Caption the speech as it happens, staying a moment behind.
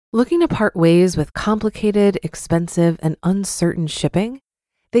Looking to part ways with complicated, expensive, and uncertain shipping?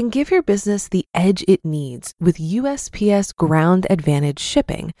 Then give your business the edge it needs with USPS Ground Advantage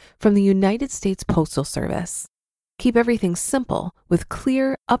shipping from the United States Postal Service. Keep everything simple with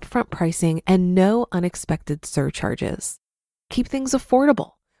clear, upfront pricing and no unexpected surcharges. Keep things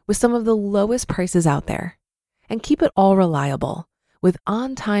affordable with some of the lowest prices out there. And keep it all reliable with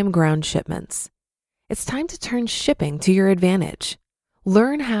on-time ground shipments. It's time to turn shipping to your advantage.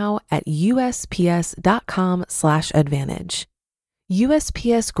 Learn how at USPS.com/advantage.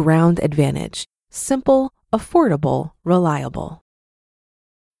 USPS Ground Advantage. Simple, affordable, reliable.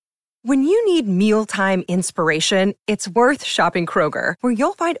 When you need mealtime inspiration, it's worth shopping Kroger, where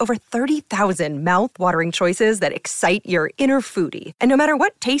you'll find over 30,000 mouth-watering choices that excite your inner foodie. And no matter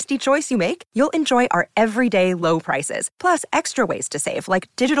what tasty choice you make, you'll enjoy our everyday low prices, plus extra ways to save, like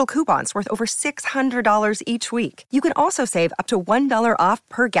digital coupons worth over $600 each week. You can also save up to $1 off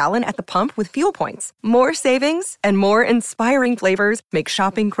per gallon at the pump with fuel points. More savings and more inspiring flavors make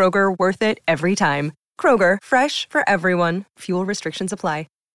shopping Kroger worth it every time. Kroger, fresh for everyone. Fuel restrictions apply.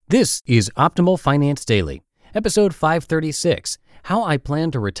 This is Optimal Finance Daily, episode 536, How I Plan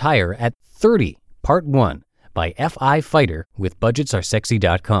to Retire at 30, Part 1, by FI Fighter with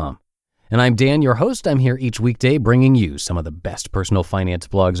BudgetsAreSexy.com. And I'm Dan, your host. I'm here each weekday bringing you some of the best personal finance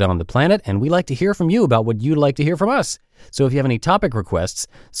blogs on the planet, and we like to hear from you about what you'd like to hear from us. So if you have any topic requests,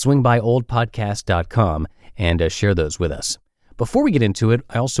 swing by oldpodcast.com and share those with us. Before we get into it,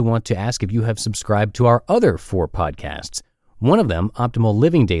 I also want to ask if you have subscribed to our other 4 podcasts. One of them, Optimal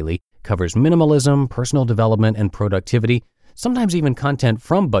Living Daily, covers minimalism, personal development, and productivity, sometimes even content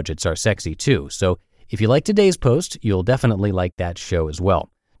from Budgets Are Sexy too. So if you like today's post, you'll definitely like that show as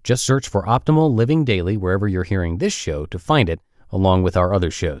well. Just search for Optimal Living Daily wherever you're hearing this show to find it, along with our other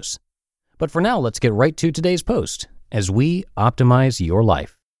shows. But for now, let's get right to today's post as we optimize your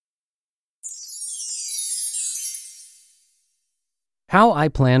life. How I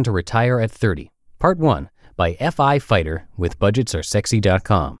Plan to Retire at 30, Part 1. By FI Fighter with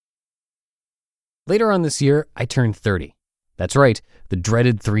BudgetsAreSexy.com. Later on this year, I turned 30. That's right, the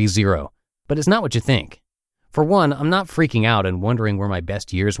dreaded 30. But it's not what you think. For one, I'm not freaking out and wondering where my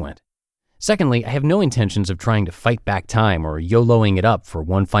best years went. Secondly, I have no intentions of trying to fight back time or YOLOing it up for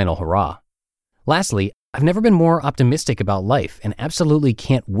one final hurrah. Lastly, I've never been more optimistic about life and absolutely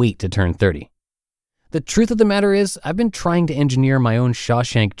can't wait to turn 30. The truth of the matter is, I've been trying to engineer my own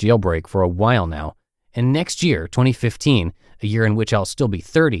Shawshank jailbreak for a while now. And next year, 2015, a year in which I'll still be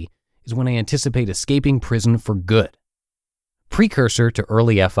 30, is when I anticipate escaping prison for good. Precursor to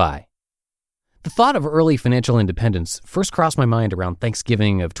early FI. The thought of early financial independence first crossed my mind around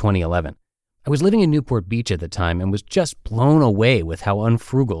Thanksgiving of 2011. I was living in Newport Beach at the time and was just blown away with how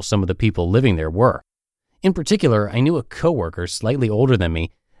unfrugal some of the people living there were. In particular, I knew a coworker slightly older than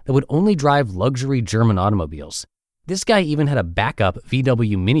me that would only drive luxury German automobiles. This guy even had a backup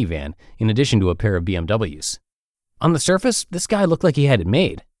VW minivan in addition to a pair of BMWs. On the surface, this guy looked like he had it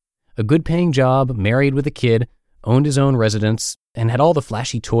made. A good-paying job, married with a kid, owned his own residence, and had all the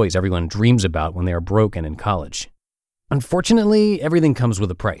flashy toys everyone dreams about when they are broke and in college. Unfortunately, everything comes with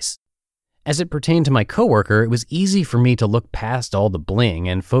a price. As it pertained to my coworker, it was easy for me to look past all the bling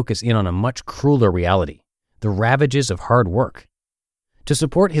and focus in on a much crueler reality, the ravages of hard work. To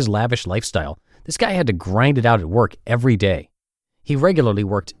support his lavish lifestyle, this guy had to grind it out at work every day. He regularly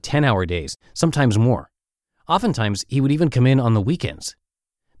worked 10-hour days, sometimes more. Oftentimes, he would even come in on the weekends.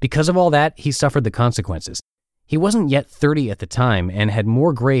 Because of all that, he suffered the consequences. He wasn't yet 30 at the time and had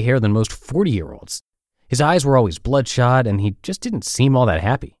more gray hair than most 40-year-olds. His eyes were always bloodshot, and he just didn't seem all that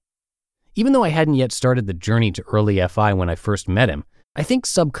happy. Even though I hadn't yet started the journey to early FI when I first met him, I think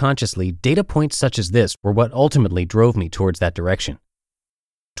subconsciously data points such as this were what ultimately drove me towards that direction.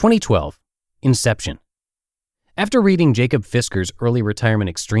 2012. Inception. After reading Jacob Fisker's Early Retirement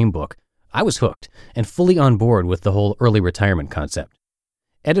Extreme book, I was hooked and fully on board with the whole early retirement concept.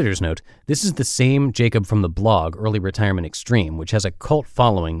 Editor's note, this is the same Jacob from the blog Early Retirement Extreme, which has a cult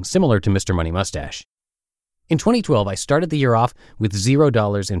following similar to Mr. Money Mustache. In 2012, I started the year off with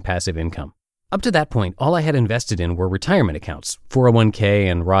 $0 in passive income. Up to that point, all I had invested in were retirement accounts, 401k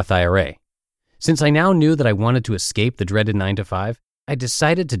and Roth IRA. Since I now knew that I wanted to escape the dreaded 9-to-5, I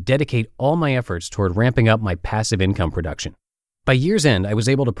decided to dedicate all my efforts toward ramping up my passive income production. By year's end, I was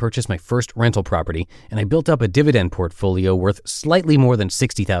able to purchase my first rental property, and I built up a dividend portfolio worth slightly more than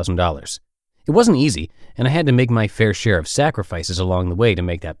 $60,000. It wasn't easy, and I had to make my fair share of sacrifices along the way to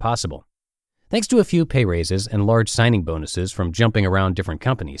make that possible. Thanks to a few pay raises and large signing bonuses from jumping around different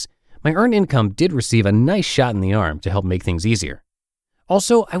companies, my earned income did receive a nice shot in the arm to help make things easier.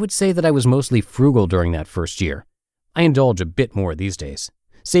 Also, I would say that I was mostly frugal during that first year. I indulge a bit more these days.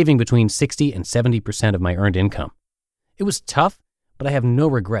 saving between 60 and 70% of my earned income. It was tough, but I have no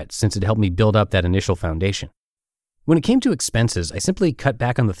regrets since it helped me build up that initial foundation. When it came to expenses, I simply cut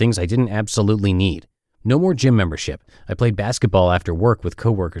back on the things I didn't absolutely need. No more gym membership. I played basketball after work with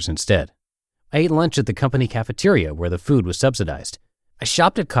coworkers instead. I ate lunch at the company cafeteria where the food was subsidized. I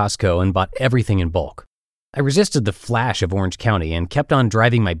shopped at Costco and bought everything in bulk. I resisted the flash of Orange County and kept on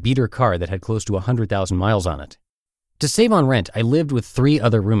driving my beater car that had close to 100,000 miles on it. To save on rent, I lived with 3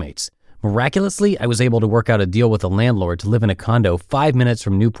 other roommates. Miraculously, I was able to work out a deal with a landlord to live in a condo 5 minutes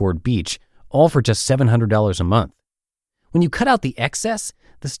from Newport Beach, all for just $700 a month. When you cut out the excess,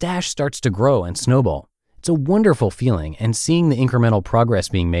 the stash starts to grow and snowball. It's a wonderful feeling, and seeing the incremental progress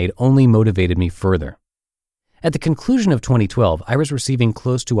being made only motivated me further. At the conclusion of 2012, I was receiving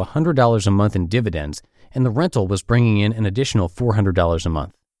close to $100 a month in dividends, and the rental was bringing in an additional $400 a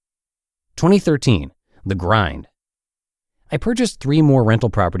month. 2013, the grind. I purchased 3 more rental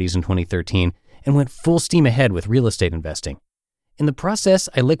properties in 2013 and went full steam ahead with real estate investing. In the process,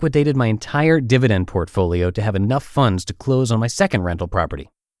 I liquidated my entire dividend portfolio to have enough funds to close on my second rental property.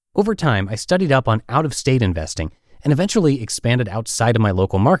 Over time, I studied up on out-of-state investing and eventually expanded outside of my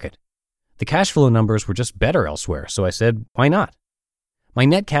local market. The cash flow numbers were just better elsewhere, so I said, why not? My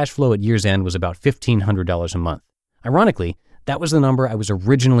net cash flow at year's end was about $1,500 a month. Ironically, that was the number I was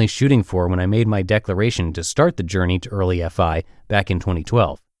originally shooting for when I made my declaration to start the journey to early FI back in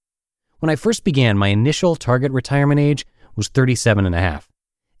 2012. When I first began, my initial target retirement age was 37 and a half.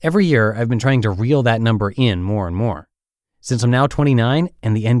 Every year, I've been trying to reel that number in more and more. Since I'm now 29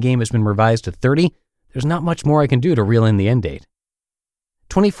 and the end game has been revised to 30, there's not much more I can do to reel in the end date.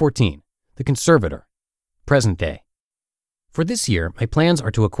 2014, the conservator, present day. For this year, my plans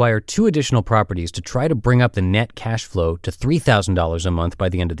are to acquire 2 additional properties to try to bring up the net cash flow to $3,000 a month by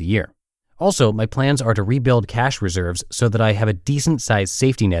the end of the year. Also, my plans are to rebuild cash reserves so that I have a decent-sized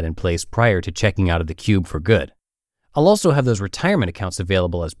safety net in place prior to checking out of the cube for good. I'll also have those retirement accounts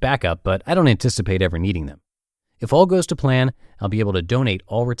available as backup, but I don't anticipate ever needing them. If all goes to plan, I'll be able to donate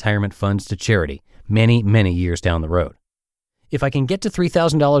all retirement funds to charity many, many years down the road. If I can get to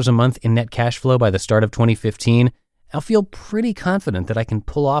 $3,000 a month in net cash flow by the start of 2015, I'll feel pretty confident that I can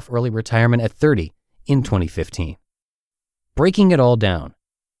pull off early retirement at 30 in 2015. Breaking it all down.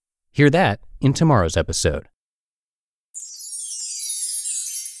 Hear that in tomorrow's episode.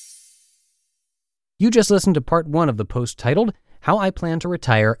 You just listened to part 1 of the post titled, How I Plan to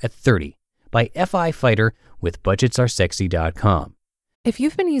Retire at 30 by FI Fighter with BudgetsAreSexy.com. If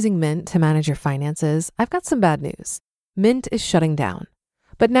you've been using Mint to manage your finances, I've got some bad news. Mint is shutting down.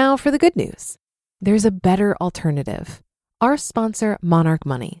 But now for the good news. There's a better alternative. Our sponsor, Monarch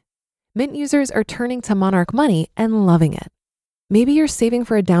Money. Mint users are turning to Monarch Money and loving it. Maybe you're saving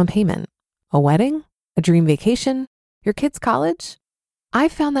for a down payment, a wedding, a dream vacation, your kid's college.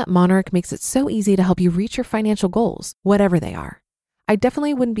 I've found that Monarch makes it so easy to help you reach your financial goals, whatever they are. I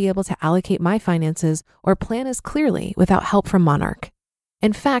definitely wouldn't be able to allocate my finances or plan as clearly without help from Monarch.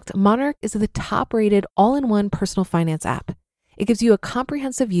 In fact, Monarch is the top-rated all-in-one personal finance app. It gives you a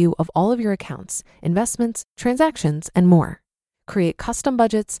comprehensive view of all of your accounts, investments, transactions, and more. Create custom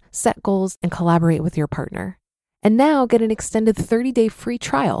budgets, set goals, and collaborate with your partner. And now get an extended 30-day free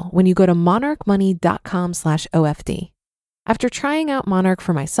trial when you go to monarchmoney.com/OFD. After trying out Monarch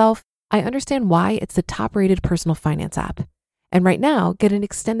for myself, I understand why it's the top-rated personal finance app. And right now, get an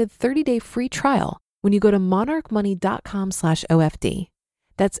extended 30-day free trial when you go to monarchmoney.com/OFD.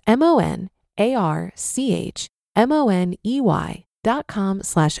 That's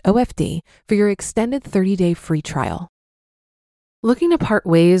monarchmoney.com/OFD for your extended 30-day free trial. Looking to part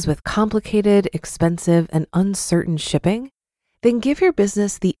ways with complicated, expensive, and uncertain shipping? Then give your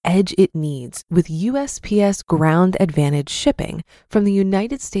business the edge it needs with USPS Ground Advantage shipping from the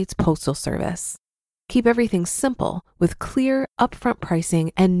United States Postal Service. Keep everything simple with clear, upfront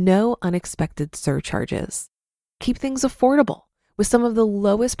pricing and no unexpected surcharges. Keep things affordable with some of the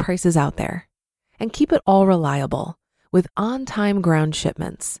lowest prices out there. And keep it all reliable with on-time ground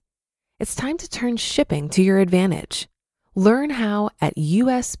shipments. It's time to turn shipping to your advantage. Learn how at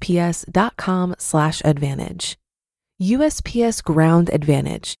USPS.com/advantage. USPS Ground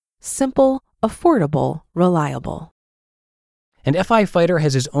Advantage. Simple, affordable, reliable. And FI Fighter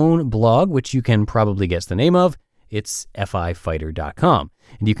has his own blog, which you can probably guess the name of. It's FIfighter.com.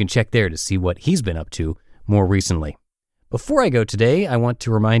 And you can check there to see what he's been up to more recently. Before I go today, I want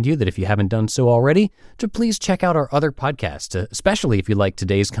to remind you that if you haven't done so already, to please check out our other podcasts, especially if you like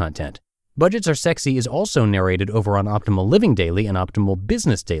today's content. Budgets Are Sexy is also narrated over on Optimal Living Daily and Optimal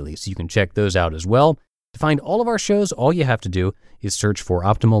Business Daily, so you can check those out as well. To find all of our shows, all you have to do is search for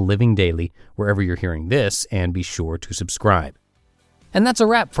Optimal Living Daily wherever you're hearing this and be sure to subscribe. And that's a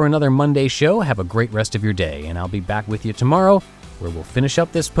wrap for another Monday show. Have a great rest of your day, and I'll be back with you tomorrow where we'll finish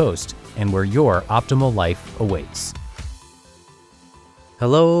up this post and where your optimal life awaits.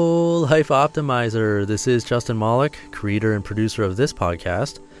 Hello, Life Optimizer. This is Justin Malik, creator and producer of this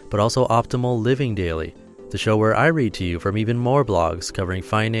podcast, but also Optimal Living Daily, the show where I read to you from even more blogs covering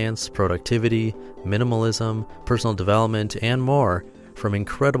finance, productivity, minimalism, personal development, and more from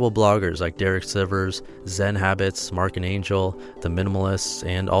incredible bloggers like Derek Sivers, Zen Habits, Mark and Angel, The Minimalists,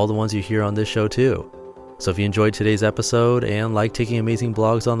 and all the ones you hear on this show too. So if you enjoyed today's episode and like taking amazing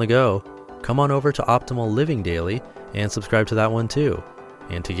blogs on the go, come on over to Optimal Living Daily and subscribe to that one too.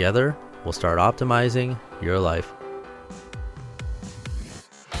 And together, we'll start optimizing your life.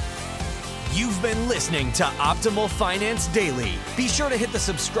 You've been listening to Optimal Finance Daily. Be sure to hit the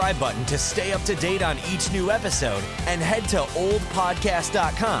subscribe button to stay up to date on each new episode and head to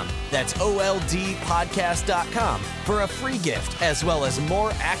oldpodcast.com. That's OLDpodcast.com for a free gift as well as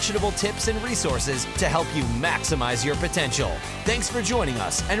more actionable tips and resources to help you maximize your potential. Thanks for joining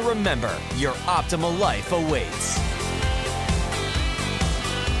us, and remember, your optimal life awaits.